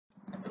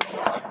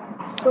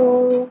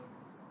So,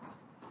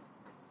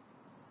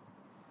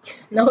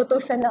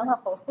 nautusan lang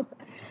ako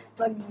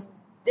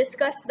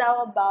mag-discuss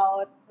daw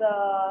about the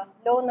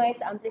low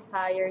noise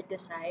amplifier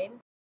design.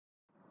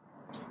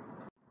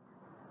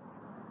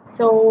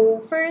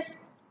 So,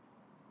 first,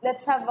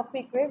 let's have a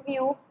quick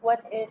review.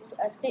 What is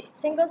a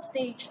single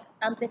stage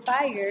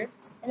amplifier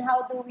and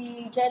how do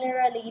we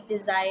generally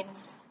design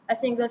a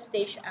single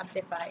stage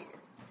amplifier?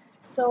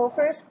 So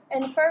first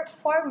and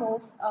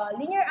foremost,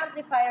 linear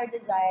amplifier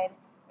design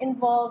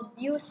involved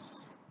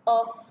use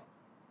of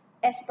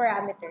S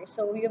parameters.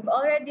 So we've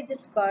already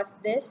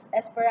discussed this.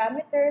 S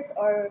parameters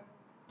or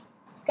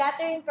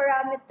scattering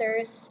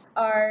parameters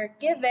are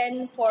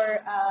given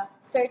for a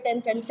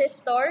certain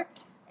transistor,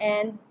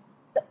 and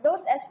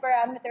those S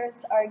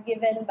parameters are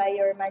given by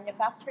your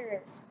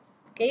manufacturers.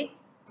 Okay?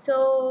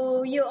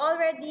 So you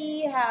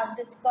already have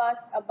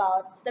discussed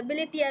about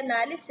stability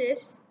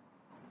analysis,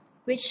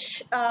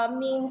 which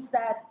means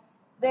that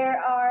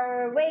there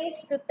are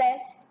ways to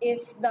test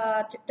if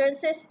the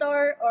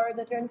transistor or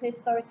the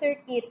transistor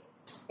circuit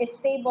is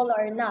stable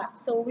or not.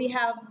 So we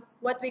have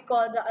what we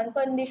call the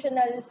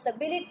unconditional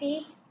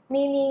stability,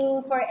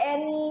 meaning for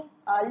any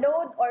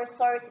load or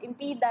source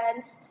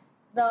impedance,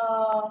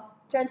 the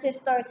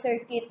transistor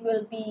circuit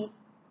will be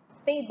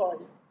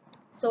stable.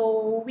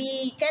 So um,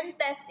 we can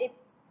test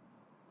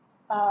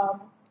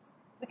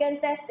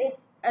it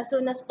as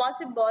soon as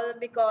possible,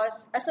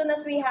 because as soon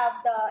as we have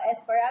the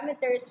S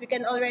parameters, we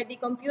can already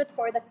compute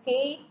for the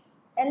K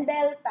and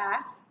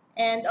delta,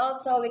 and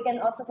also we can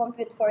also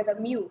compute for the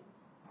mu.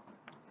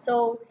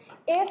 So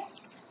if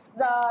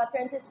the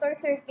transistor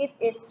circuit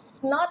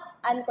is not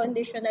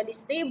unconditionally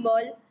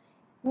stable,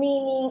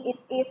 meaning it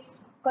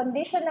is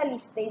conditionally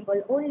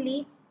stable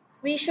only,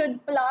 we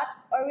should plot,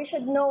 or we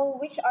should know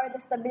which are the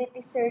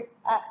stability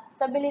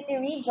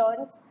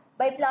regions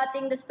by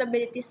plotting the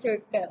stability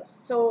circles.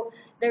 So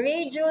the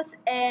radius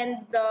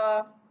and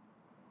the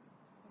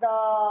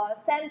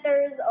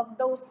centers of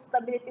those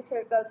stability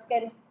circles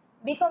can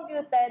be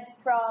computed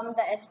from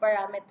the S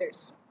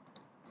parameters.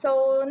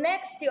 So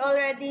next, you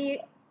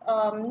already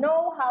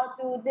know how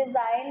to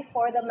design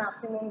for the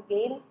maximum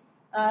gain.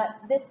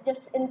 This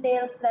just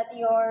entails that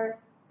your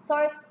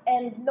source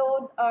and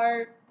load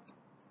are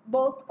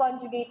both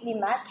conjugately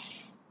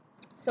matched.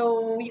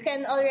 So you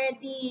can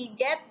already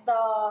get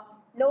the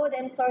load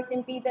and source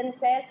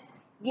impedances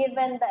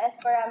given the S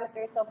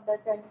parameters of the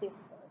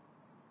transistor.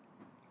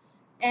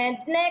 And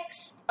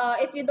next,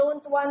 if you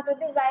don't want to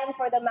design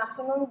for the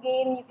maximum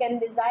gain, you can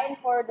design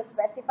for the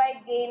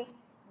specified gain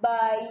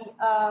by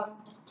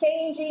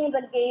changing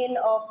the gain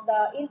of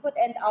the input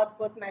and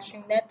output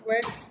matching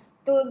network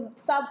to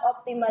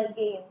suboptimal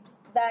gain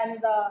than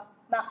the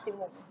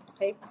maximum.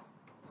 Okay,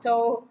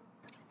 so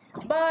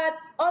but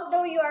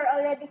although you are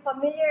already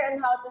familiar on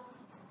how to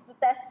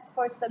test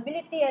for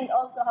stability and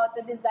also how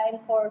to design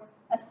for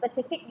a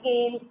specific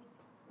gain,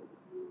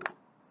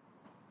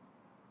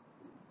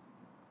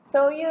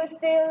 so you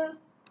still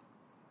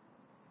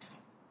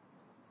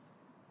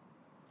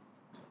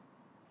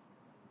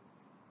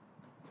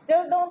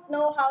don't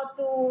know how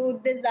to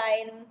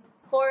design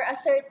for a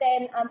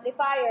certain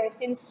amplifier,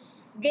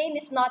 since gain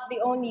is not the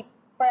only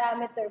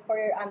parameter for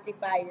your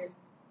amplifier.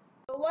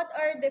 So what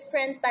are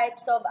different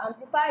types of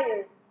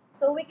amplifier?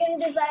 So we can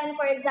design,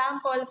 for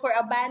example, for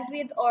a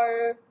bandwidth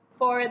or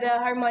for the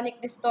harmonic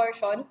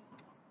distortion.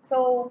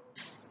 So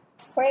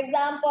for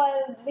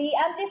example, the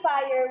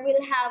amplifier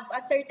will have a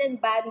certain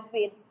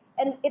bandwidth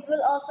and it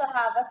will also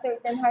have a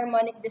certain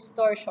harmonic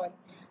distortion.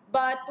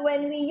 But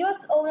when we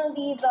use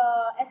only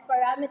the S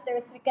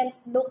parameters, we can't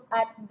look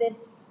at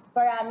these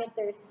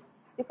parameters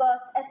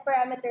because S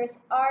parameters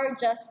are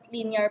just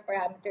linear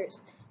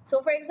parameters.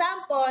 So for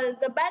example,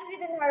 the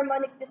bandwidth and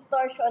harmonic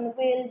distortion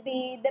will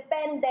be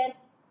dependent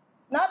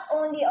not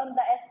only on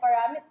the S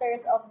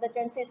parameters of the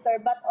transistor,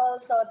 but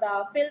also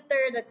the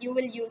filter that you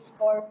will use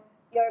for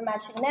your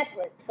matching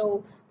network.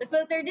 So the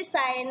filter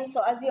design,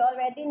 so as you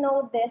already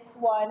know this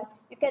one,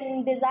 you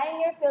can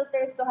design your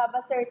filters to have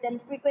a certain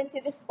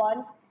frequency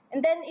response,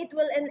 and then it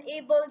will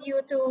enable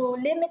you to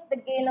limit the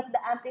gain of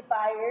the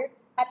amplifier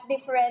at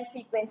different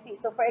frequencies.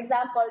 So for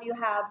example, you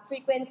have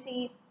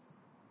frequency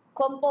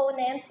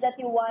components that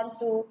you want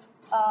to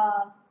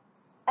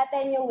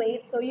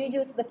attenuate, so you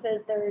use the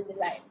filter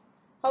design.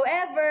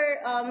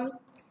 However,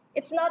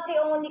 it's not the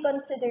only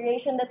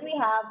consideration that we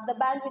have. The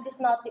bandwidth is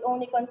not the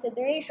only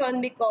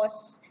consideration,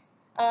 because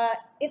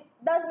it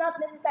does not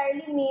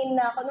necessarily mean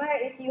na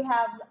if you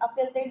have a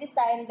filter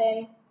design,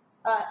 then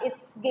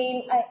its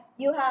gain,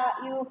 you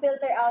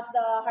filter out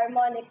the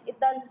harmonics. It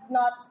does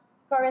not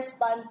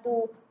correspond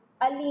to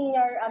a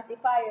linear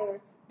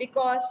amplifier,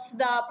 because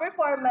the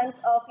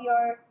performance of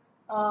your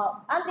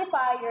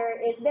amplifier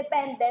is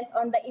dependent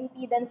on the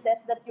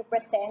impedances that you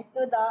present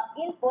to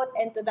the input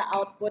and to the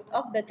output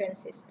of the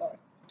transistor.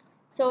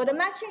 So the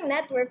matching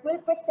network will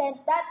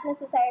present that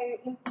necessary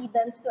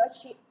impedance to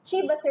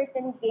achieve a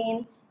certain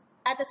gain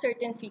at a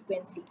certain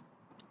frequency.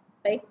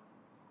 Okay?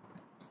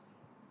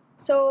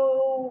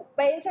 So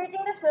by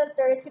inserting the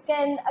filters, you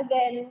can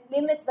again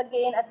limit the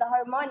gain at the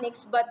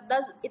harmonics, but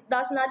it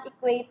does not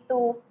equate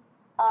to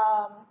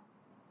um,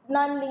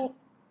 non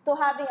to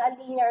having a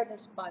linear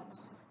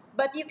response.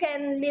 But you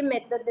can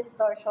limit the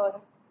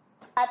distortion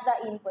at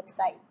the input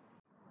side.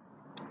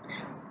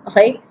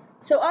 Okay?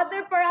 So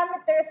other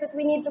parameters that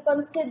we need to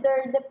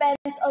consider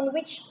depends on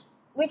which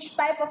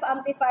type of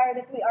amplifier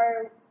that we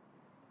are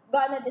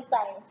gonna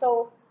design.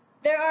 So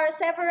there are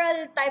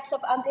several types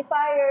of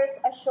amplifiers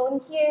as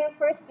shown here.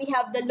 First, we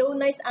have the low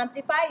noise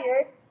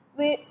amplifier.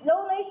 With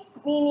low noise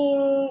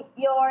meaning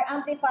your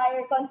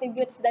amplifier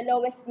contributes the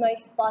lowest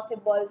noise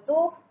possible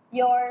to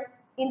your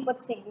input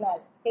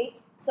signal. Okay,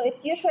 so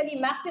it's usually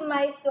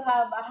maximized to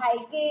have a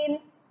high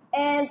gain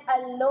and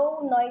a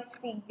low noise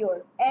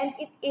figure. And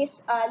it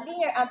is a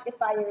linear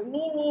amplifier,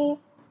 meaning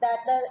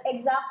that the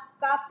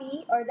exact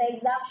copy or the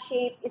exact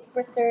shape is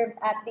preserved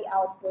at the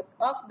output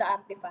of the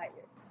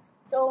amplifier.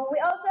 So we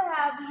also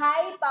have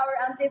high power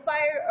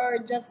amplifier or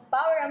just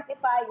power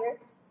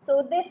amplifier.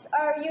 So these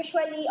are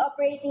usually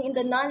operating in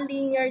the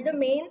nonlinear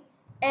domain,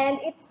 and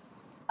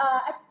it's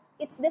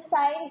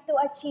designed to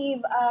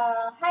achieve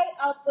high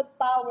output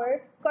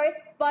power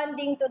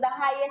corresponding to the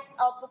highest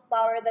output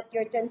power that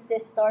your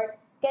transistor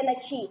can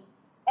achieve.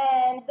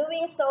 And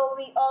doing so,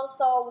 we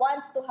also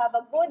want to have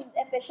a good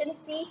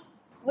efficiency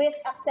with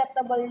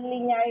acceptable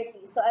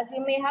linearity. So as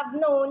you may have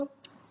known,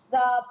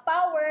 the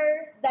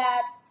power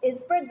that is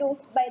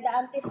produced by the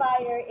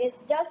amplifier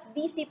is just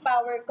DC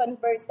power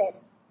converted.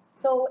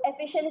 So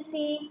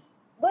efficiency,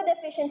 good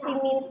efficiency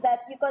means that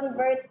you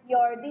convert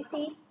your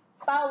DC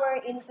power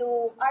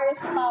into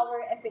RF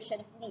power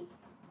efficiently.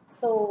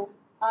 So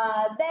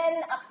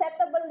then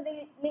acceptable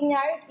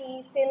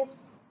linearity,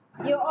 since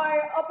you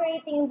are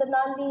operating in the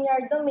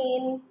nonlinear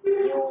domain,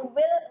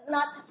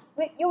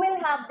 you will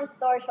have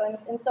distortions,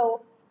 and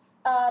so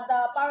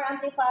the power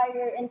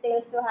amplifier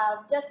entails to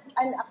have just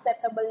an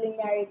acceptable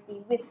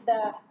linearity with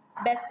the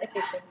best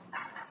efficiency.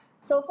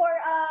 So for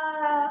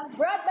a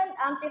broadband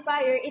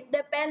amplifier, it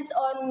depends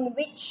on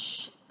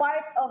which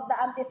part of the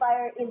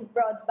amplifier is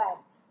broadband.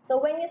 So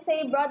when you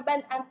say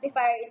broadband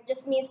amplifier, it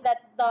just means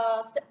that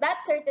that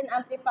certain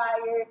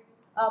amplifier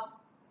uh,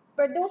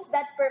 produce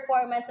that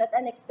performance at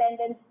an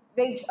extended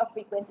range of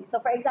frequency. So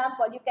for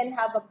example, you can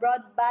have a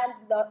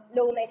broadband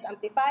low noise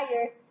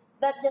amplifier.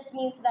 That just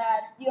means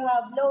that you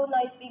have low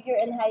noise figure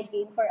and high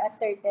gain for a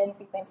certain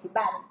frequency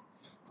band.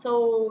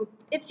 So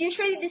it's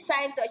usually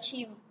designed to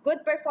achieve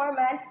good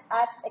performance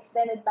at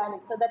extended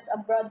bandwidth. So that's a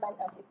broadband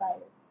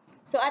amplifier.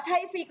 So at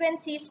high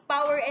frequencies,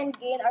 power and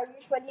gain are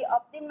usually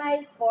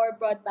optimized for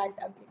broadband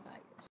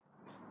amplifiers.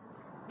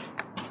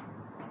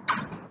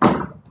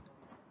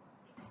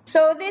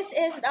 So this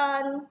is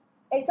an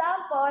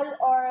example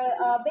or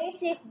a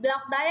basic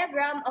block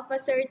diagram of a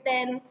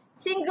certain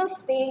single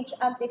stage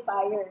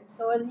amplifier.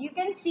 So as you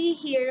can see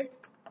here,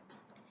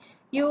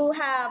 you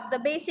have the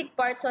basic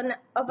parts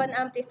of an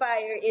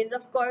amplifier is,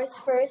 of course,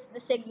 first the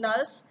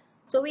signals.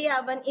 So we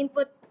have an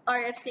input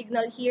RF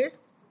signal here.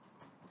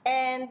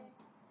 And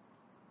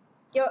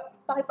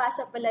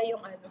pakipasa pala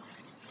yung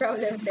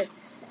problem set.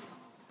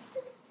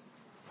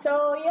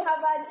 So you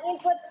have an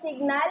input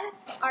signal,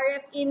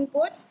 RF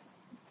input.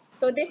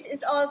 So this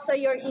is also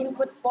your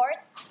input port.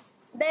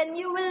 Then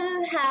you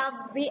will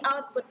have the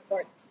output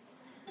port.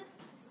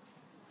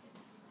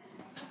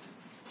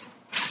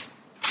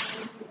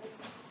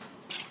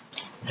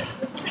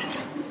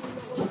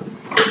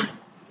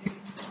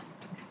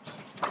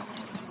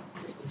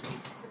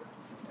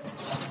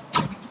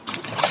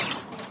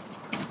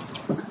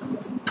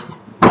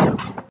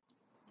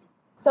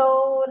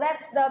 So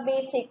that's the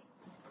basic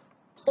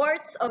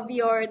ports of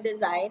your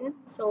design.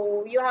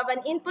 So you have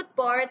an input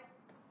port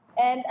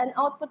and an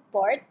output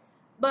port,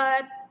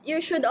 but you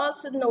should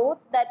also note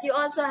that you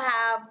also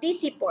have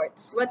DC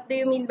ports. What do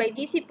you mean by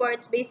DC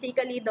ports?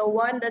 Basically the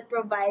one that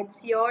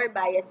provides your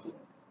biasing.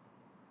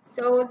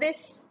 So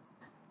this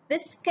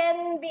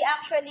can be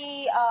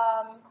actually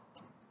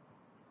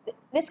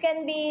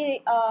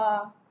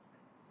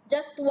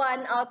just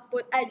one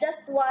output,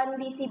 just one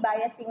DC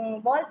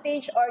biasing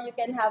voltage, or you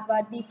can have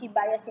a DC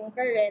biasing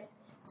current.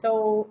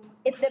 So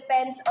it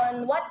depends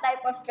on what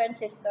type of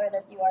transistor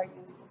that you are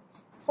using.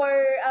 For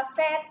a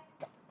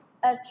FET,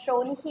 as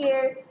shown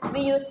here,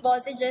 we use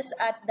voltages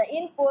at the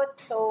input.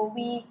 So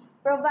we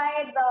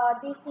provide the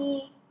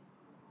DC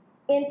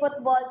input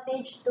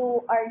voltage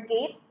to our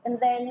gate, and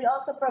then we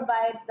also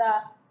provide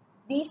the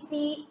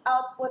DC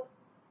output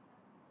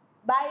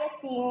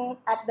biasing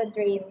at the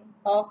drain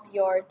of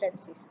your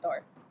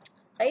transistor.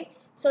 Okay?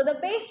 So the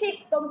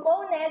basic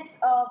components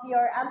of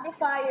your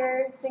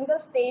amplifier single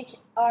stage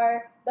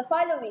are the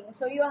following.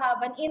 So you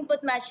have an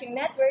input matching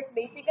network.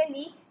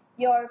 Basically,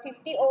 your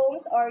 50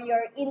 ohms or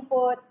your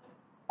input,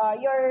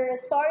 your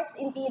source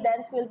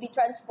impedance will be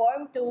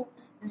transformed to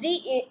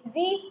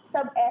Z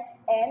sub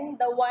Sn,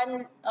 the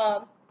one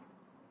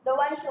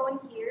shown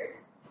here.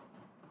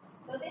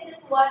 So this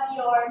is what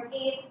your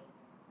gate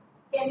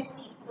can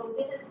see. So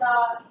this is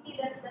the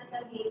impedance that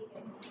the gate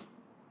can see.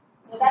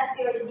 So that's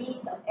your Z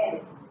sub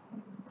S.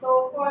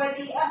 So for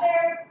the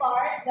other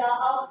part, the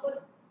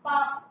output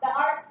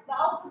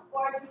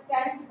port is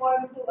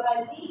transformed to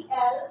a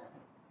ZL,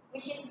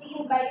 which is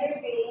seen by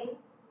your brain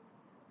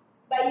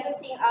by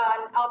using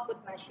an output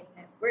matching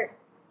network.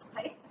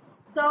 Okay?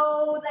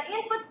 So the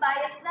input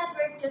bias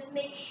network just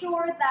makes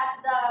sure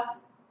that the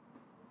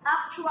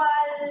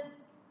actual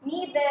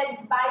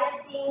needed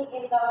biasing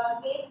in the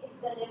gate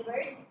is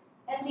delivered,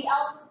 and the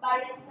output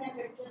bias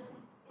network is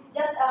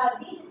just a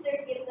DC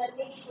circuit that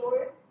makes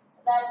sure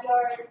that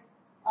your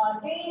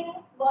drain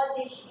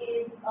voltage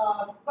is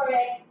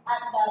correct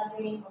at the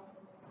drain of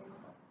the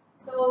transistor.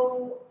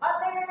 So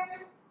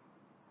other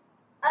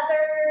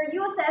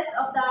uses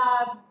of the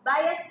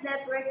bias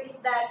network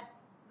is that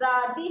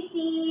the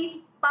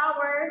DC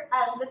power,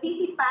 the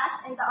DC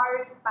path and the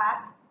RF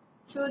path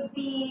should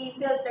be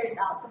filtered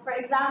out. So for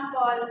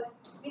example,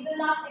 we do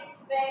not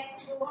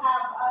expect to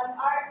have an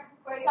RF,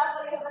 for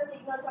example, you have a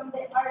signal from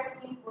the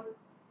RF input.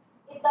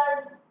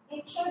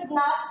 It should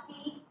not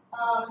be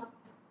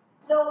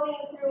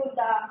flowing through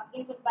the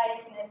input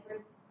bias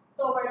network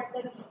towards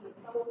the VP.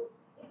 So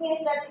it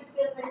means that it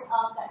filters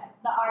out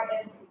the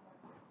RF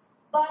signals.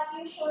 But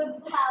you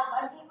should have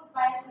an input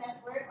bias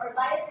network or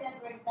bias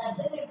network that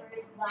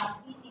delivers the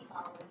DC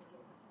power.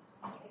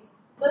 Okay.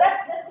 So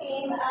that's the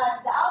same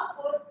as the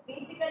output.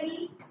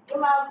 Basically,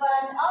 you have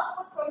an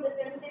output from the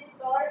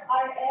transistor,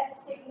 RF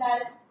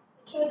signal.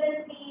 It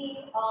shouldn't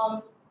be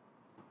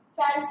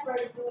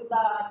transferred to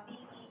the DC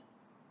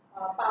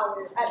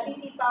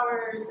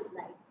power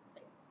supply.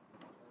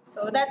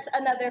 So that's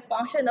another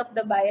function of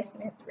the bias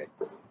network.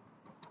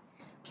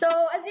 So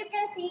as you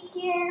can see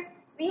here,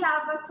 we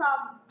have a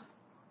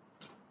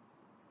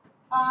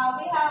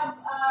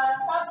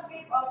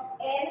subscript of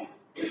n.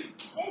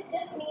 This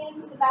just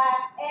means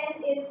that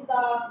n is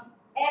the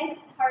nth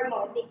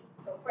harmonic.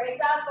 So for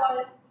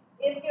example,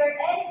 if your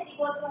n is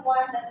equal to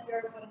 1, that's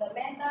your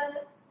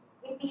fundamental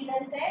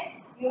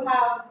impedances. You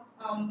have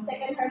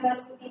second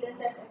harmonic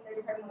impedances and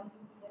third harmonic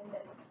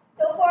impedances.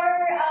 So for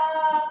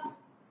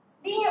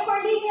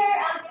linear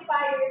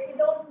amplifiers, you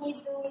don't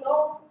need to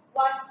know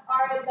what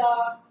are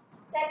the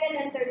second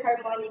and third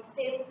harmonics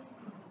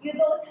since you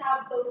don't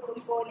have those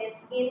components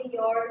in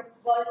your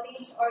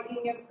voltage or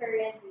in your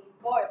current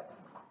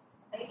waveforms.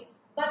 Okay?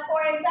 But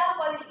for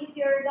example, if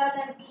you're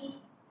gonna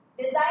be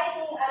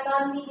designing a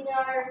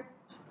nonlinear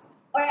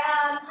or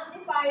an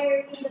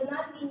amplifier in the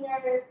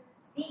nonlinear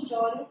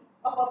region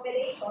of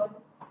operation,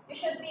 you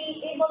should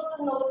be able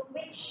to note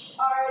which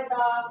are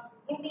the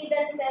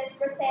impedances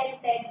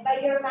presented by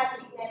your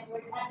matching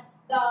network at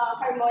the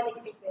harmonic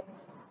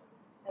frequencies.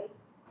 Okay?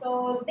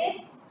 So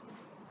this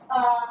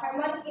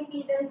harmonic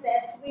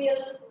impedances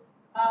will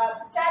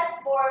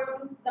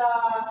transform the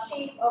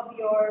shape of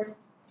your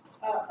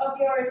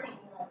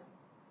signal.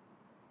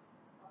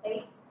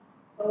 Okay?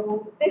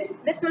 So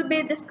this will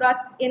be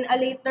discussed in a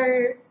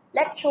later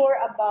lecture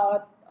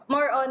about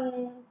more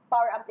on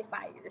power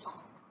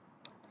amplifiers.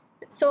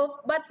 So,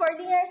 but for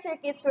linear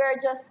circuits, we are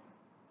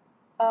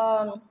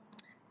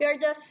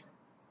just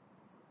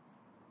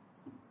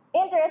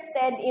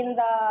interested in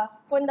the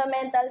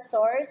fundamental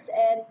source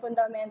and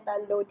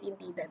fundamental load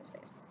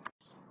impedances.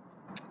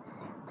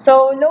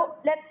 So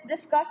let's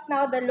discuss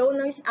now the low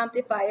noise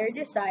amplifier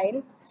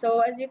design.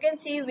 So as you can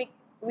see,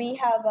 we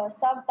have a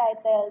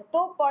subtitle,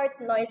 two-part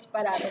noise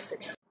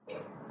parameters.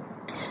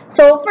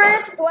 So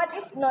first, what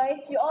is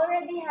noise? You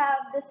already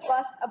have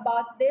discussed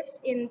about this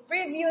in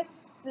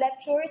previous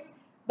lectures,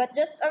 but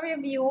just a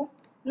review.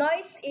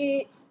 Noise,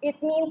 it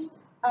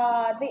means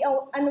any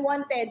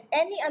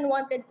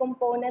unwanted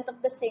component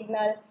of the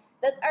signal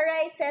that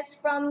arises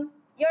from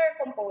your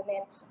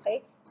components.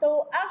 Okay,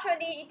 so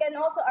actually it can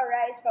also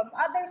arise from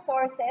other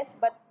sources,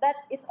 but that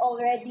is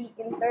already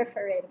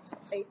interference.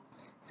 Okay,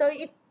 so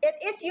it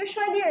is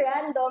usually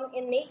random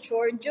in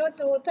nature due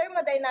to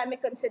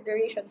thermodynamic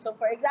considerations. So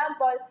for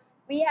example,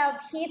 we have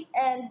heat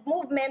and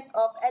movement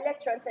of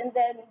electrons, and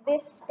then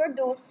this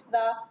produces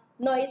the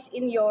noise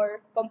in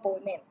your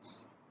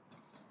components.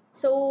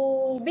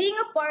 So being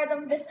a part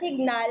of the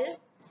signal,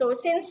 so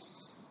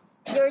since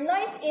your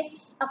noise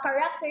is a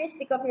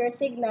characteristic of your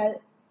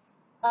signal,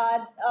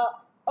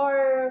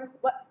 or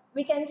what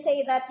we can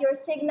say that your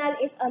signal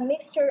is a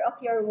mixture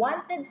of your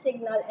wanted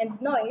signal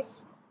and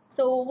noise.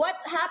 So what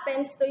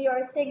happens to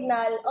your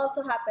signal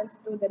also happens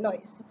to the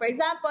noise. For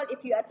example,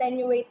 if you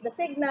attenuate the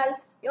signal,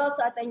 you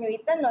also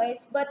attenuate the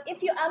noise. But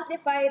if you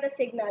amplify the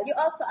signal, you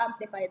also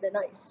amplify the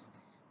noise.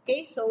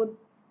 Okay, so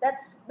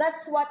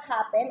that's what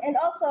happened. And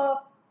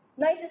also,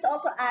 noise is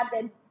also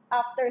added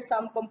after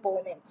some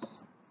components.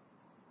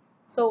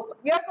 So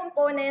your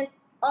component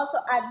also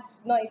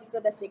adds noise to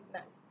the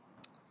signal.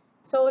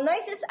 So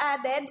noise is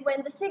added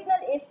when the signal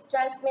is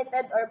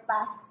transmitted or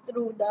passed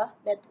through the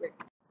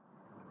network.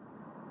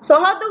 So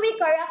how do we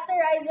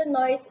characterize the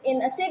noise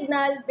in a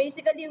signal?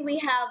 Basically, we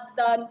have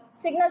the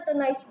signal to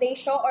noise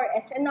ratio or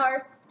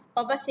SNR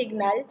of a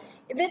signal.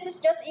 This is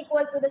just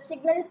equal to the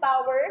signal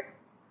power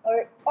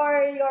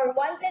or your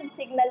wanted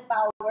signal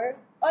power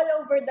all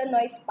over the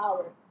noise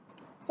power.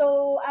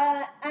 So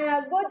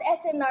a good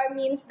SNR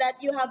means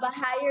that you have a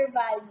higher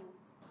value.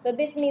 So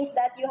this means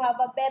that you have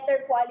a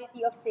better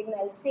quality of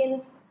signal,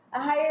 since a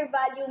higher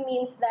value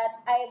means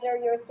that either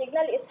your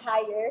signal is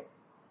higher,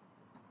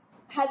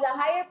 has a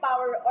higher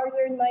power, or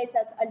your noise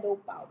has a low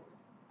power.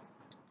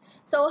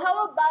 So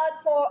how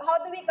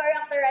do we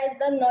characterize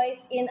the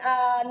noise in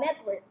a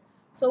network?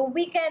 So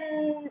we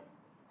can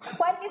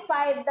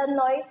quantify the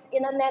noise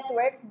in a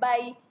network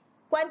by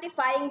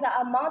quantifying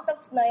the amount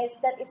of noise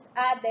that is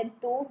added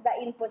to the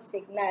input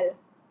signal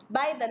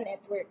by the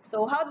network.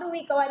 So how do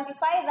we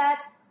quantify that?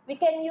 We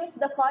can use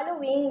the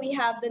following. We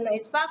have the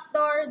noise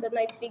factor, the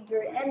noise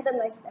figure, and the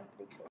noise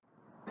temperature.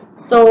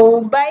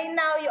 So by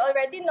now, you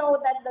already know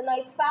that the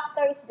noise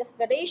factor is just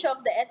the ratio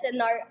of the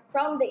SNR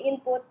from the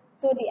input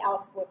to the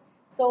output.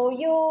 So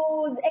you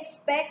would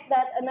expect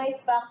that a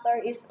noise factor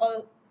is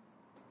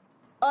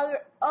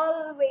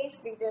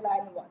always greater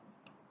than 1.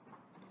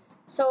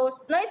 So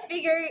noise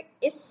figure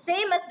is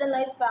same as the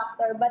noise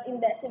factor, but in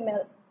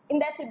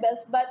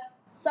decibels. But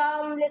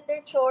some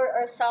literature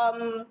or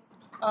some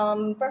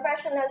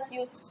professionals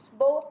use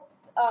both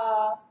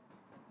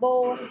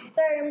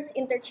terms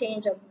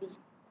interchangeably.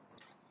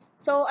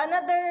 So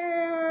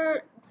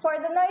for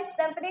the noise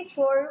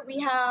temperature, we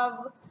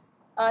have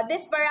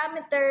this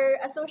parameter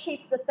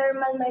associates the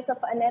thermal noise of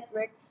a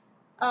network.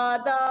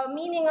 The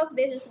meaning of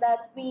this is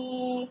that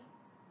we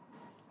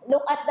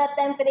look at the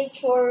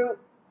temperature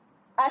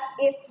as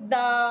if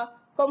the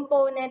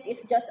component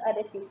is just a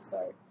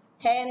resistor.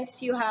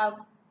 Hence, you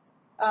have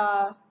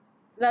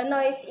the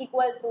noise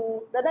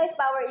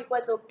power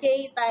equal to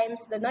K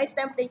times the noise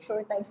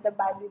temperature times the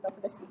bandwidth of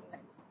the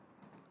signal.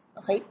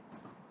 Okay?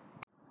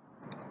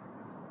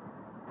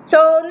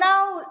 So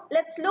now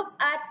let's look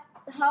at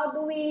how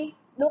do we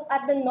look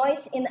at the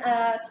noise in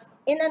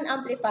an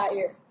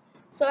amplifier.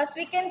 So as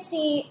we can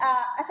see,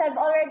 as I've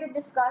already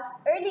discussed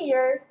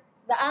earlier,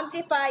 the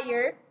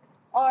amplifier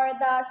or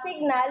the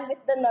signal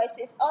with the noise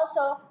is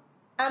also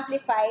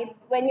amplified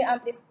when you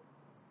amplify.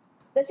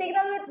 The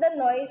signal with the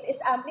noise is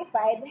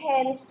amplified,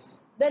 hence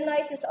the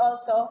noise is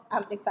also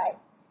amplified.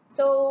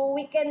 So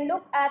we can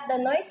look at the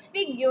noise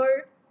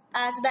figure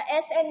as the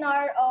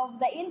SNR of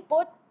the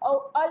input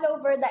all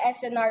over the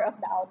SNR of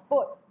the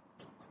output.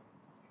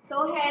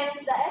 So hence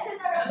the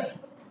SNR of the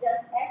input is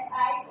just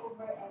SI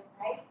over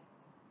Ni.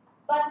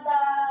 But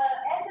the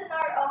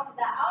SNR of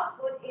the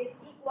output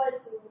is equal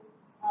to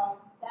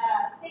the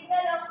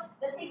signal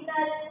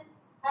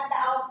at the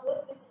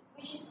output,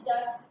 which is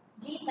just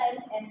G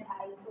times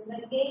SI. So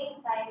the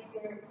gain times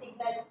your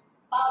signal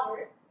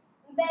power.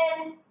 And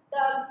then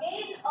the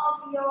gain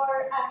of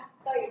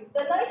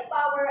the noise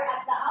power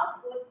at the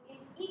output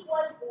is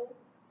equal to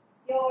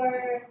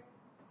your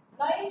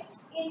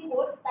noise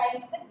input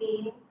times the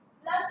gain,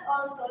 plus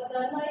also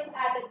the noise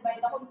added by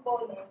the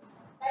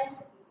components times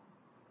the gain.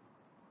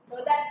 So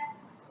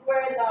that's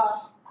where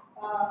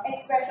the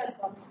expression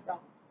comes from.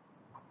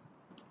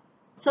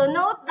 So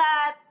note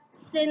that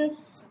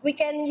since we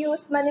can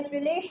use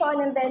manipulation,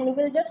 and then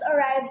we'll just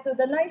arrive to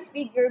the noise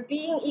figure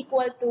being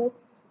equal to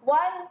 1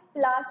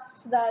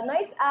 plus the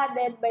noise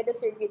added by the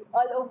circuit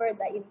all over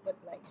the input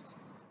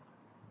noise.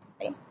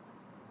 Okay.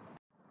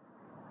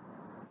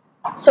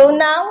 So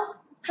now,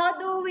 how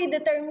do we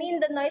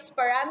determine the noise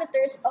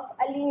parameters of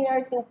a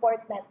linear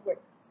two-port network?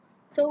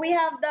 So we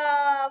have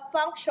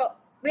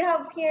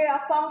here a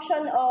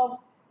function of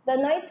the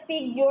noise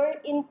figure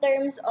in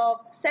terms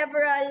of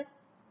several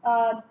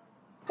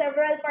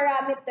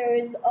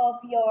parameters of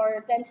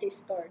your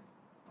transistor.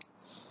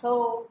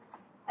 So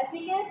as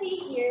we can see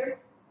here,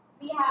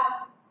 we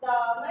have the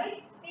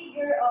noise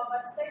figure of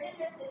a certain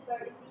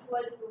transistor is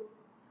equal to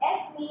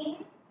F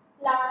mean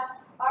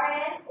plus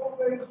Rn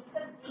over G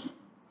sub G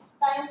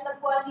times the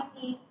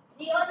quantity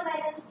G on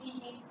minus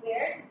Gg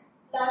squared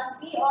plus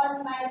B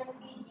on minus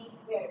Bg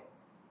squared.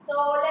 So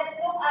let's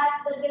look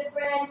at the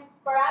different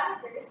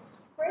parameters.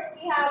 First,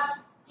 we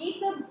have G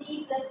sub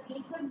G plus B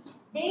sub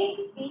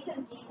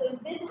G. So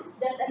this is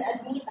just an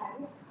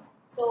admittance.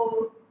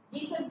 So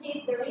G sub G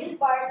is the real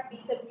part, B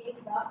sub G is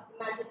the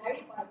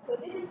imaginary part. So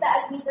this is the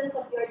admittance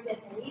of your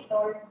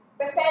generator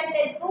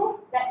presented to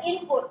the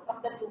input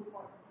of the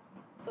two-port.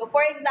 So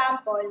for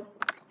example,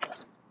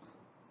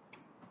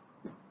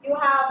 you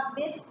have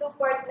this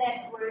two-port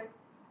network,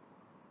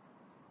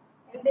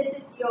 and this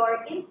is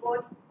your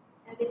input,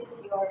 and this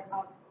is your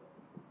output.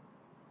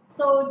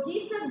 So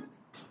G sub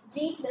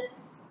G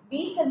plus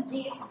B sub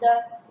G is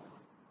just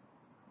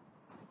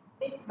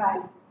this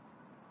value.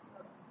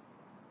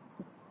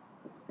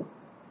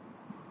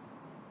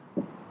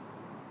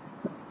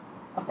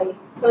 Okay,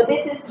 so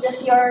this is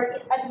just your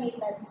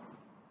admittance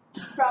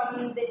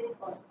from this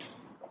point.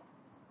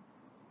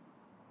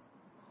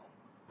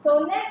 So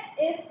next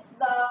is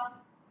the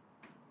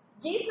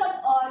G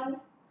sub on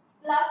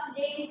plus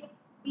J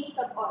B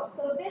sub on.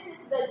 So this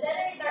is the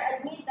generator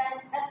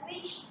admittance at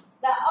which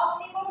the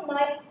optimum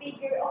noise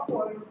figure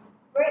occurs,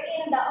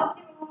 wherein the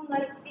optimum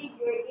noise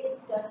figure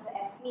is just the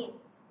F mean.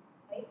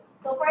 Okay?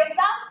 So for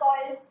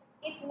example,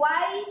 if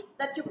Y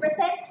that you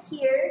present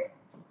here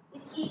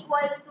is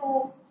equal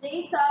to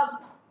G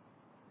sub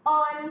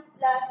on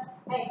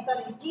plus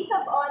G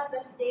sub on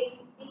plus J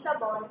B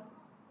sub on,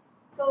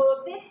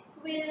 So this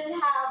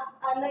will have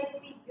a noise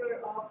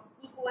figure of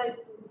equal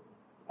to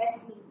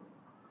F mean.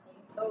 Okay.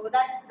 So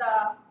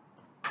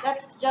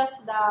that's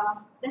just the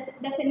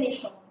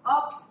definition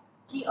of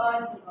G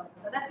on D on.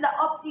 So that's the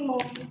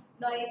optimum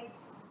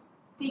noise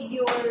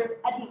figure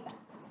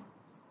admittance.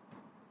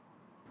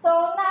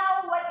 So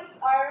now what is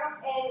R of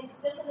N? It's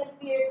just an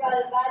empirical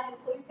value.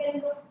 So you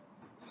can look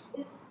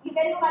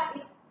at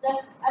it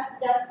just a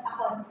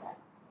constant.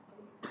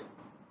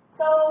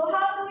 So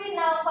how do we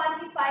now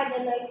quantify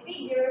the noise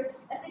figure?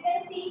 As you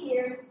can see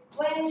here,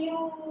 when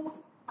you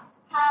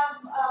have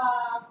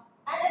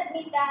an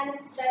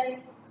admittance that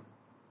is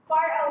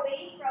far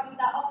away from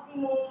the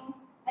optimum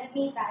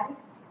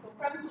admittance, so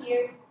from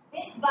here,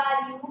 this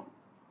value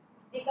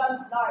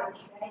becomes large,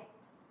 right?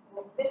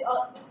 So this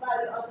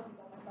value also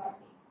becomes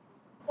large.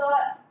 So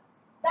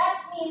that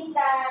means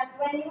that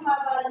when you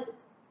have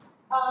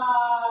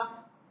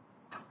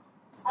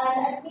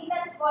an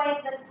admittance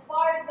point that's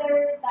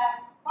farther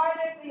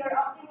to your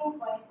optimum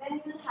point,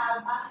 then you'll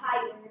have a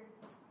higher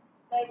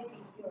noise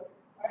figure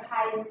or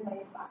higher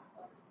noise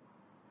factor.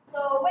 So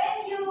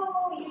when you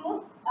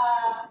use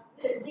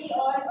G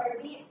on or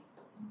G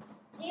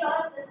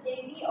on plus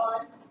JB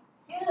on,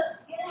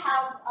 you'll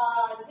have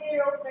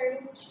 0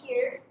 terms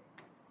here,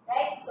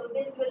 right? So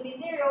this will be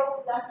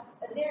 0 plus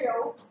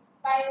 0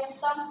 times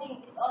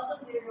something is also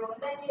 0,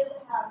 and then you'll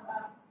have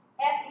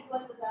F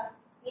equal to the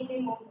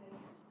minimum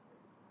noise.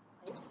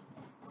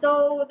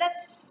 So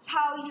that's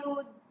how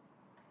you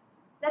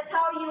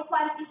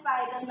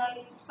quantify the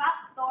noise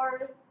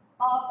factor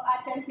of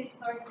a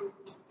transistor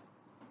circuit.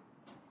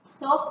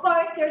 So of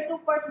course, your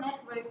two-port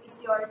network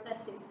is your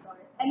transistor,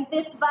 and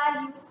these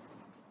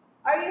values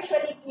are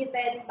usually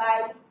given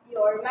by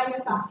your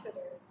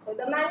manufacturer. So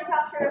the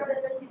manufacturer of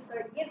the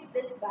transistor gives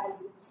this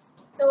value.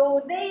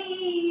 So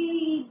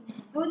they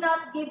do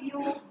not give you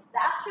the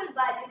actual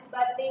values,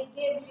 but they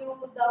give you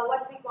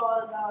what we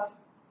call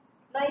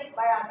the noise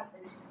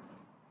parameters.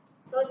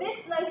 So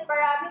these noise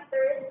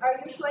parameters are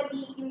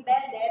usually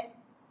embedded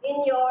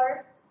in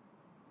your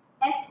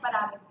S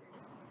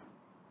parameters.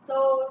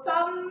 So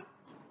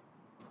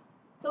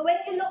when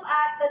you look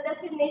at the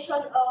definition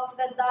of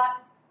the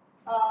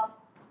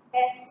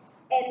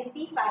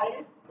SNP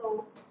file,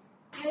 so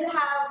you'll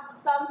have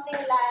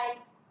something like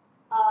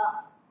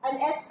a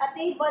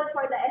table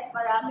for the S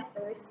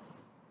parameters,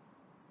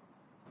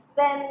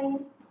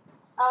 then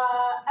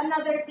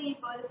another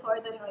table for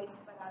the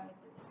noise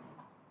parameters.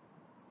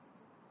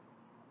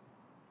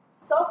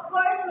 So of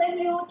course, when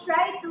you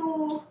try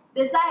to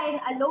design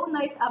a low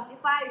noise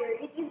amplifier,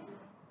 it is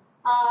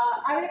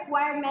a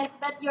requirement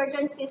that your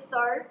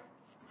transistor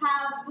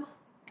have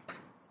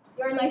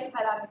your noise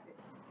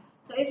parameters.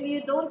 So if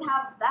you don't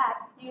have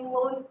that, you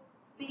won't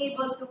be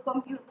able to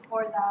compute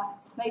for the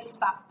noise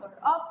factor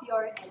of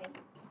your element.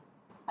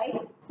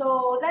 Okay?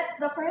 So that's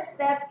the first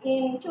step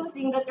in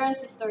choosing the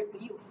transistor to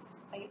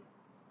use. Okay?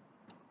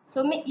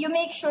 So you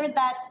make sure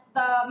that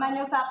the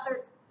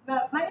manufacturer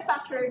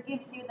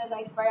gives you the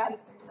noise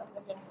parameters of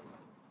the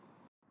transistor.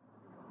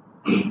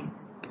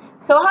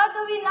 So how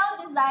do we now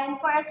design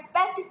for a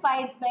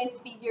specified noise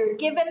figure,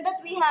 given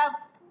that we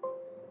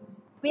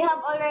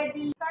have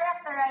already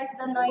characterized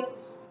the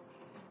noise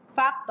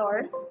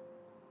factor?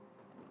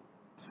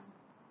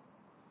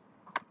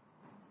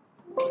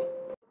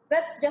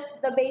 That's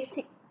just the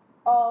basic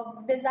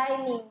of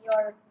designing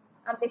your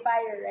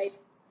amplifier, right?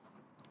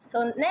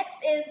 So next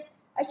is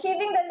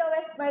achieving the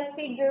lowest noise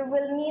figure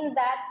will mean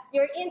that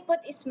your input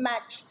is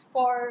matched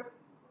for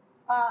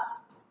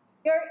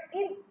your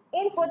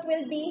input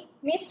will be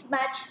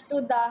mismatched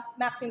to the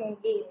maximum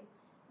gain,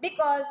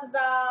 because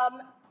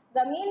the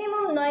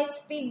minimum noise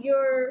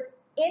figure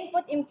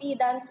input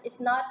impedance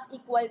is not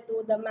equal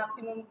to the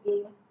maximum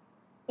gain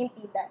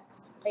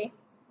impedance. Okay.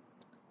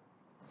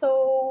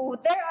 So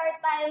there are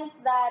times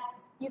that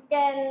you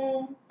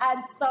can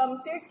add some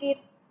circuit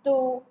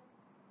to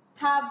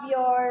have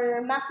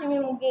your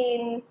maximum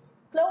gain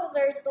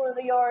closer to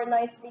your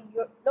lowest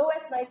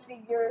noise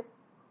figure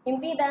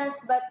impedance,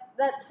 but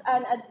that's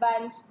an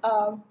advanced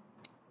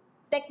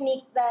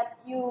technique that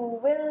you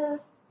will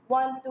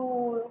want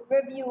to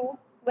review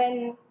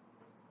when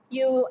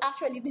you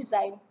actually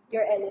design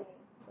your element.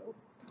 So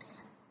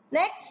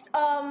next,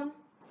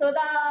 so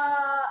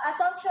the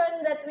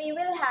assumption that we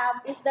will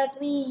have is that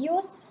we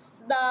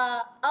use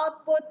the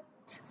output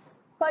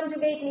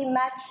conjugately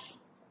match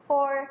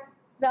for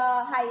the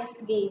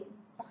highest gain.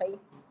 Okay,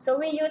 so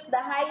we use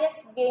the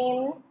highest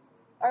gain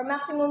or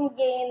maximum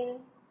gain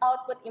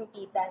output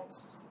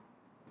impedance.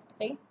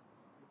 Okay.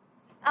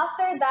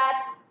 After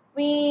that,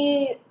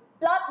 we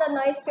plot the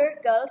noise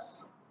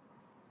circles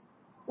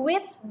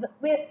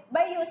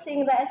by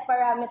using the S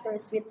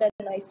parameters with the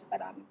noise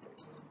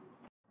parameters.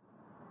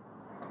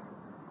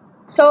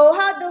 So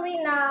how do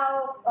we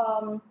now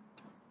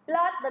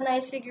plot the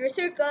noise figure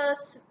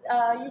circles?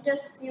 You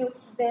just use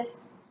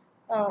this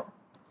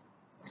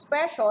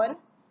expression.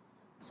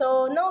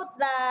 So note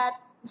that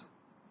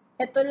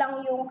ito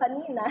lang yung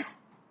kanina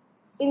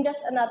in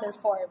just another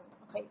form.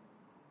 Okay.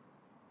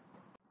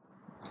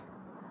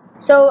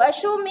 So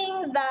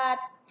assuming that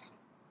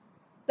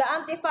the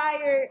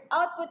amplifier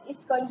output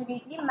is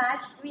conjugately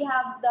matched, we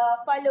have the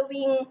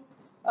following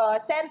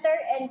center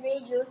and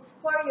radius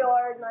for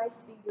your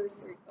noise figure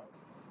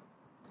circles.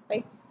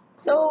 Okay,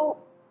 so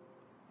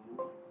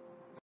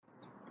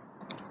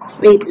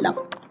wait lang.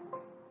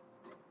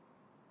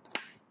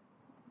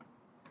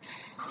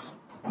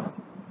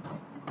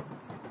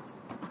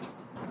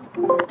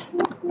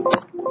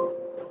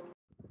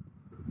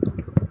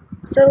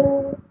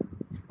 So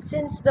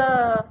since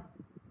the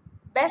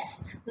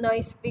best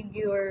noise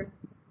figure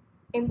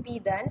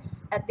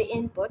impedance at the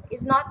input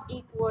is not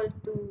equal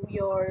to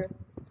your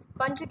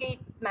conjugate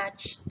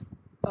matched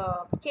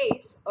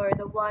case, or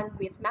the one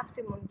with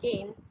maximum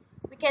gain,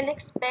 we can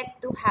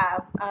expect to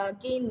have a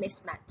gain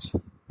mismatch.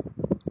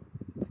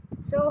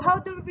 So how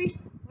do we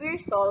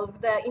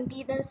resolve the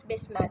impedance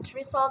mismatch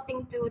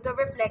resulting to the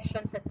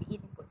reflections at the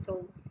input?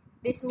 So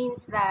this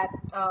means that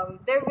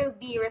there will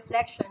be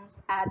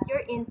reflections at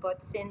your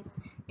input since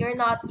you're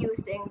not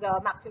using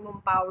the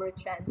maximum power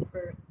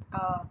transfer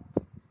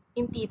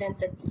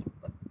impedance at the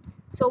input.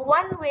 So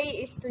one way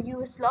is to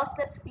use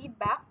lossless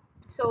feedback.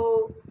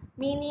 So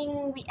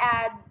meaning we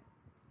add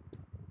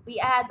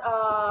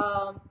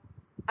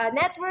a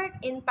network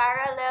in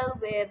parallel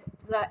with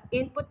the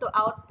input to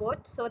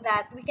output so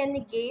that we can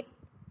negate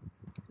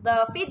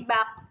the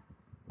feedback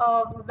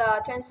of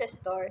the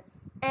transistor.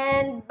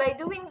 And by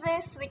doing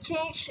this, we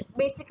change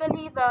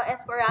basically the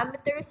S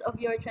parameters of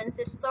your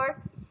transistor,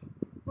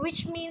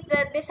 which means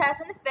that this has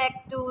an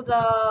effect to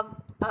the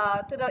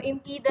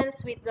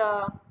impedance with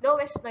the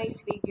lowest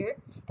noise figure,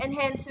 and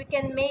hence we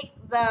can make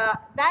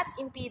that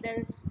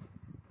impedance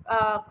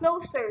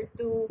closer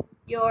to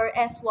your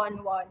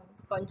S11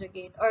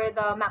 conjugate, or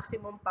the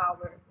maximum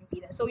power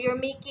impedance. So you're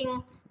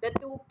making the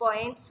 2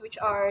 points which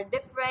are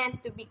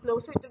different to be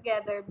closer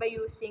together by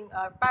using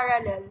a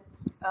parallel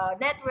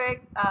network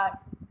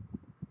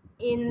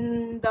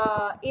in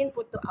the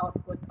input to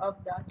output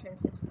of the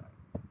transistor.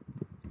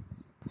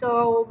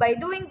 So by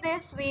doing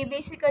this, we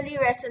basically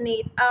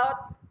resonate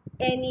out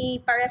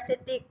any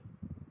parasitic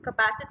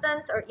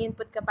capacitance or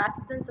input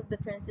capacitance of the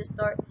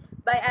transistor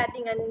by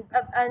adding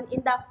an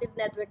inductive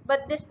network.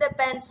 But this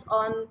depends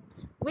on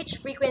which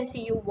frequency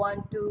you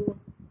want to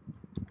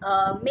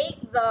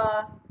make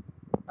the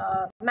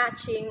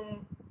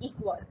matching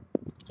equal.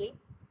 Okay.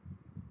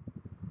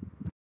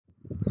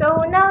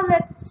 So now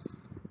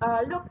let's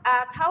look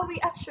at how we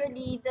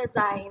actually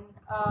design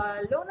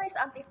a low noise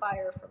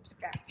amplifier from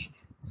scratch.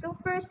 So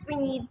first we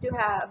need to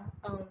have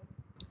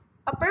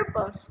a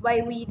purpose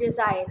why we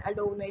design a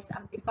low noise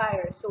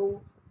amplifier.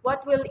 So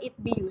what will it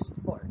be used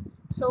for?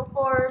 So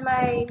for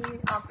my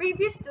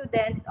previous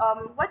student,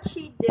 what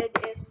she did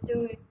is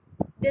to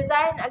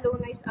design a low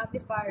noise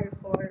amplifier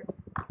for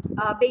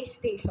a base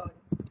station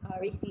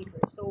receiver.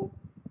 So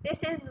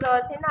this is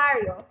the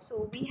scenario.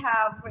 So we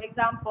have, for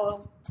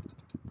example,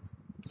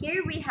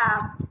 here we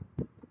have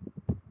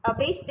a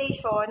base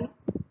station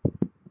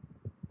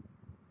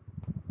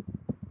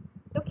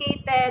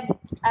located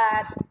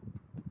at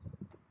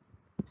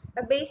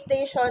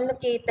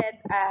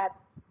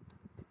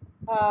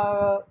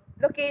a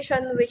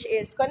location which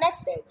is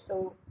connected.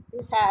 So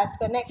this has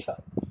connection.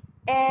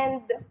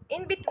 And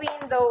in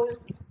between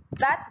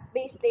that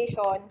base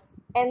station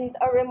and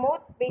a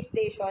remote base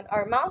station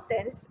are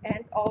mountains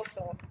and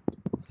also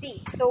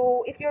sea.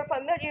 So if you're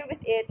familiar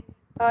with it,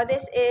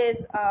 this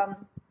is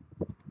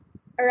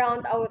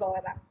around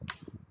Aurora.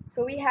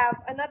 So we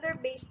have another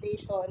base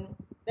station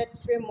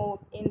that's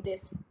remote in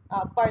this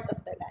part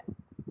of the land.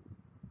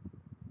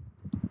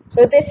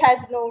 So this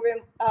has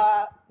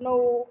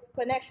no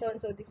connection,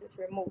 so this is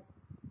remote.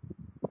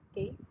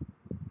 Okay.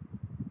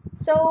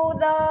 So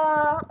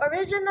the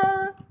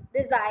original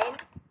design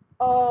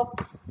of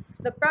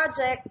the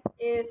project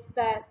is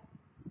that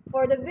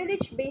for the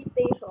village base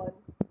station,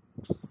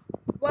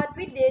 what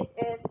they did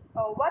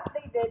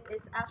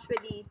is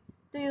actually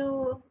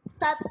to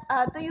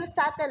use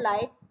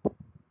satellite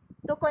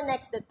to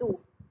connect the two.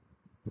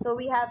 So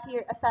we have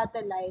here a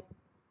satellite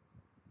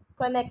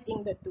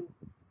connecting the two.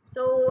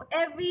 So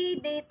every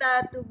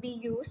data to be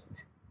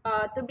used,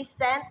 to be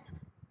sent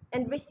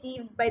and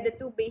received by the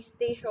two base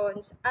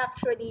stations,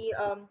 actually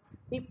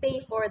we pay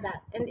for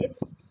that, and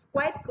it's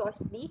quite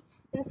costly.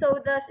 And so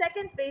the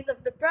second phase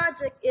of the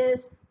project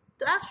is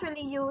to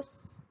actually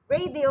use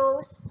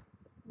radios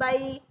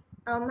by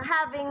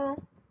having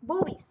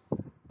buoys.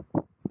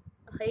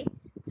 Okay,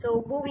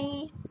 so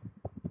buoys.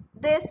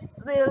 This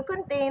will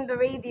contain the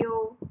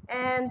radio,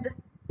 and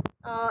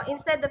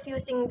instead of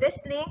using this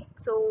link,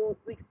 so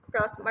we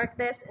cross mark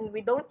this and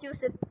we don't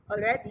use it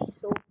already,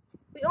 so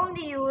we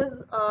only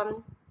use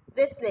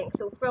this link.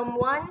 So from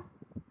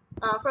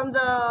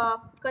the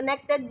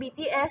connected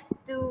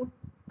BTS to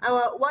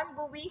one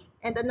buoy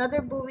and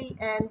another buoy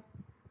and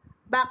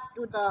back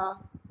to the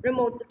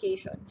remote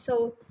location.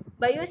 So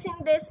by using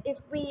this,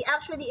 if we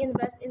actually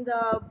invest in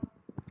the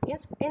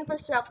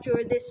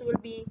infrastructure, this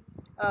will be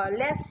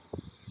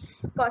less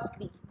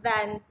costly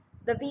than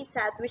the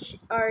VSAT, which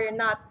are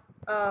not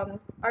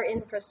our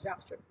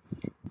infrastructure.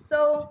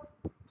 So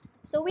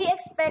we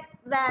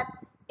expect that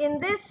in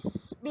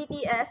this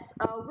BTS,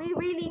 we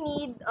really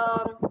need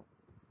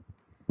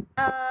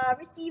a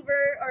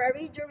receiver or a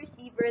radio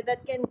receiver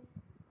that can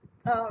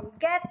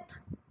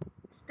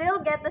still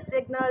get the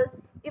signal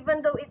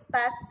even though it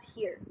passed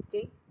here.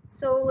 Okay,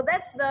 so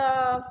that's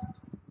the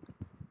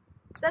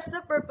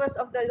purpose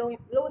of the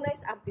low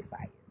noise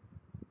amplifier.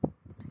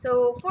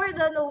 So for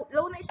the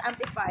low noise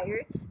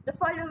amplifier, the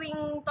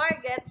following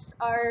targets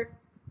are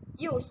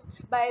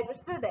used by the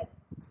student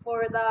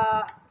for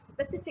the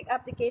specific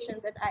application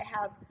that I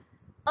have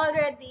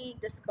already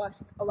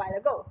discussed a while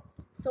ago.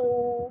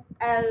 So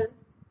I'll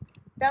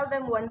tell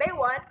them one by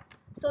one.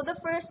 So the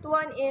first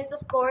one is,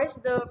 of course,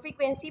 the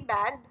frequency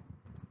band.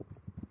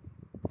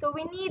 So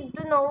we need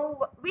to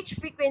know which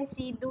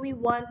frequency do we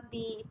want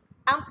the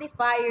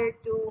amplifier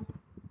to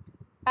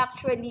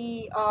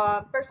actually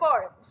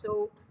perform.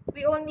 So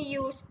we only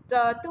use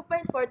the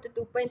 2.4 to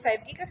 2.5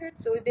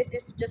 gigahertz. So this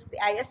is just the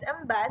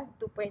ISM band,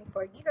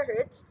 2.4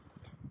 gigahertz.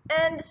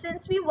 And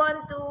since we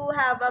want to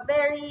have a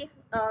very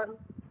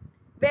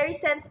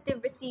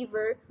sensitive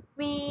receiver,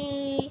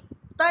 we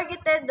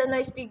targeted the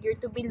noise figure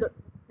to be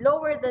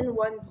lower than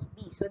 1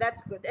 dB. So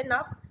that's good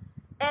enough.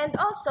 And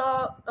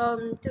also,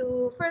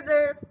 to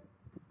further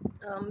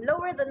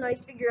lower the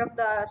noise figure of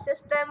the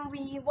system,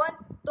 we want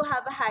to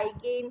have a high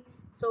gain.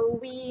 So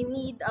we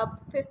need a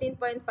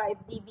 15.5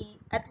 dB,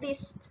 at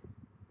least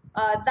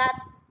that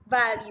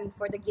value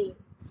for the gain.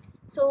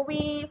 So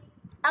we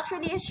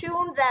actually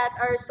assume that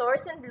our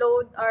source and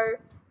load are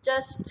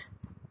just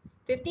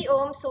 50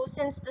 ohms. So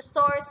since the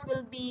source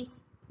will be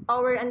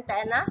our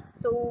antenna,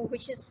 so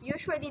which is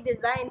usually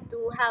designed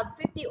to have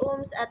 50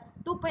 ohms at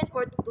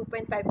 2.4 to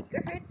 2.5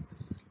 gigahertz,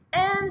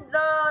 and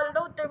the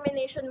load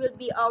termination will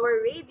be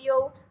our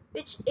radio,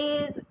 which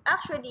is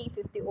actually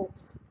 50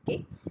 ohms.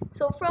 Okay,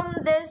 so from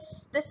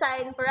this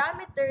design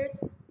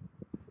parameters,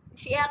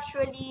 she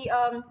actually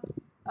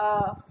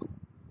uh,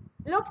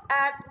 looked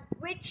at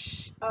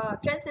which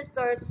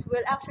transistors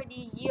will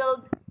actually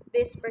yield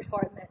this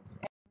performance.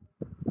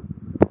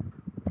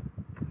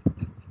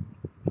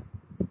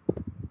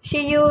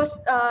 She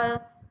used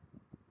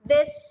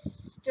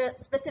this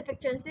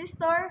specific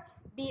transistor,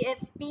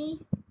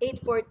 BFP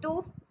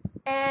 842,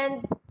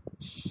 and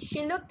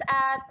she looked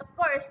at, of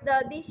course,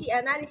 the DC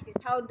analysis.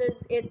 How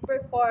does it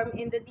perform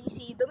in the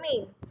DC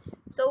domain?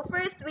 So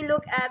first, we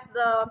look at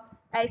the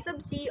I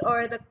sub C,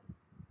 or the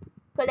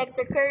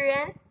collector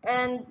current,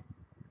 and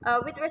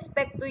with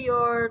respect to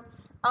your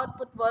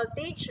output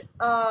voltage,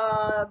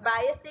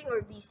 biasing,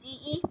 or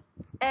VCE,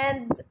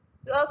 and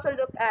we also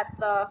look at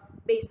the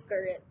base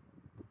current.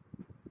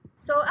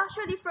 So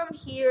actually from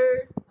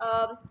here,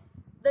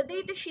 the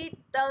datasheet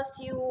tells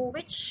you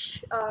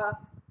which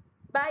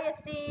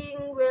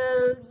biasing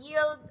will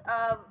yield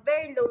a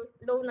very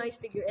low noise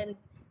figure, and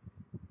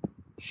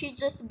she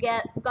just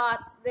got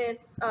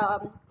this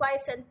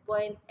quiescent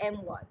point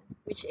M1,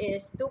 which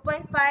is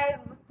 2.5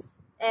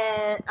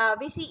 and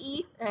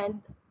VCE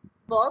and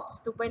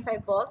volts,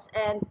 2.5 volts,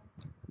 and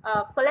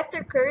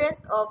collector current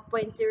of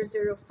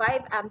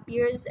 0.005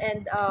 amperes,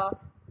 and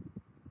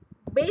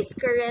base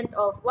current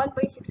of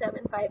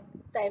 1.675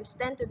 times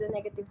 10 to the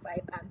negative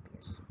 5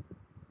 amperes.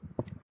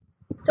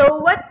 So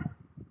what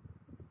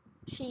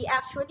she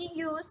actually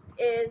used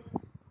is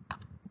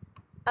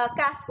a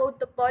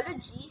cascode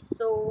topology.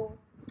 So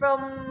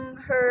from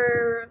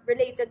her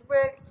related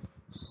work,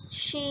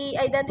 she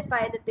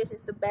identified that this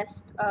is the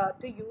best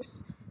to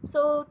use.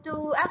 So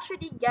to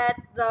actually get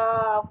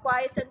the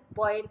quiescent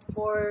point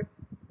for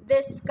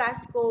this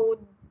cascode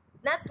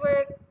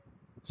network,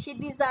 she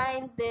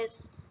designed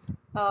this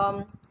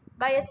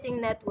biasing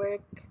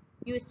network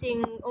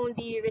using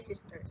only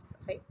resistors.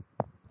 Okay.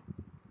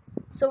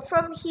 So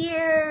from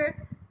here,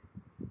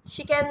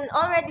 she can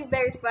already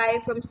verify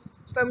from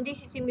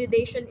DC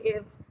simulation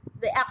if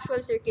the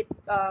actual circuit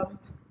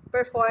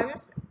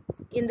performs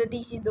in the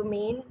DC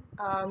domain,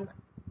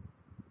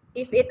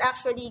 if it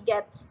actually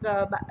gets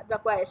the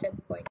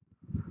quiescent point.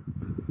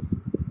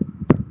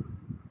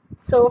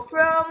 So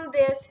from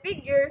this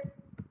figure,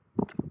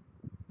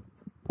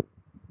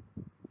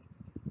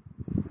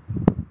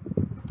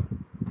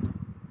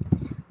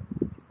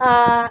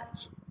 uh,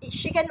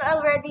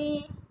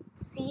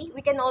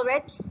 we can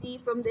already see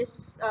from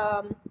this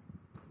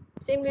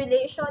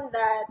simulation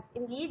that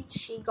indeed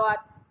she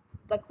got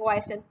the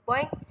quiescent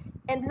point.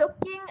 And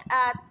looking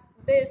at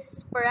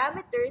these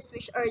parameters,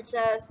 which are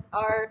just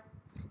our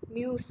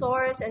mu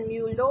source and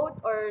mu load,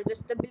 or the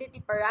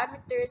stability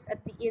parameters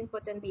at the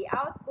input and the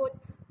output,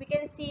 we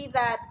can see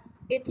that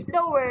it's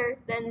lower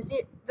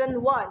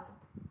than 1.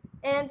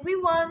 And we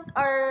want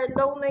our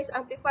low noise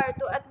amplifier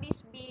to at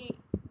least be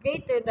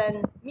greater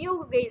than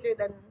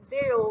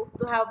 0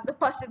 to have the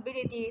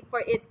possibility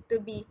for it to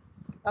be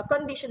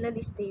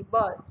conditionally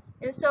stable.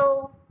 And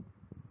so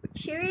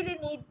she really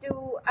need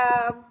to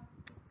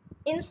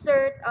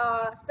insert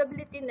a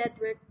stability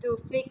network to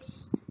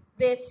fix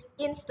this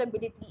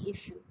instability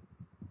issue.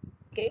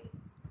 Okay,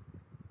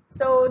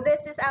 so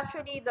this is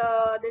actually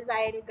the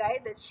design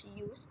guide that she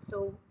used,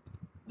 so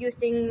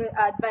using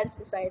advanced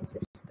design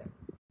system.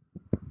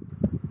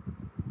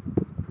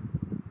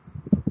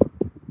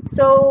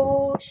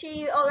 So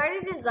she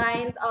already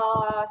designed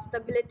a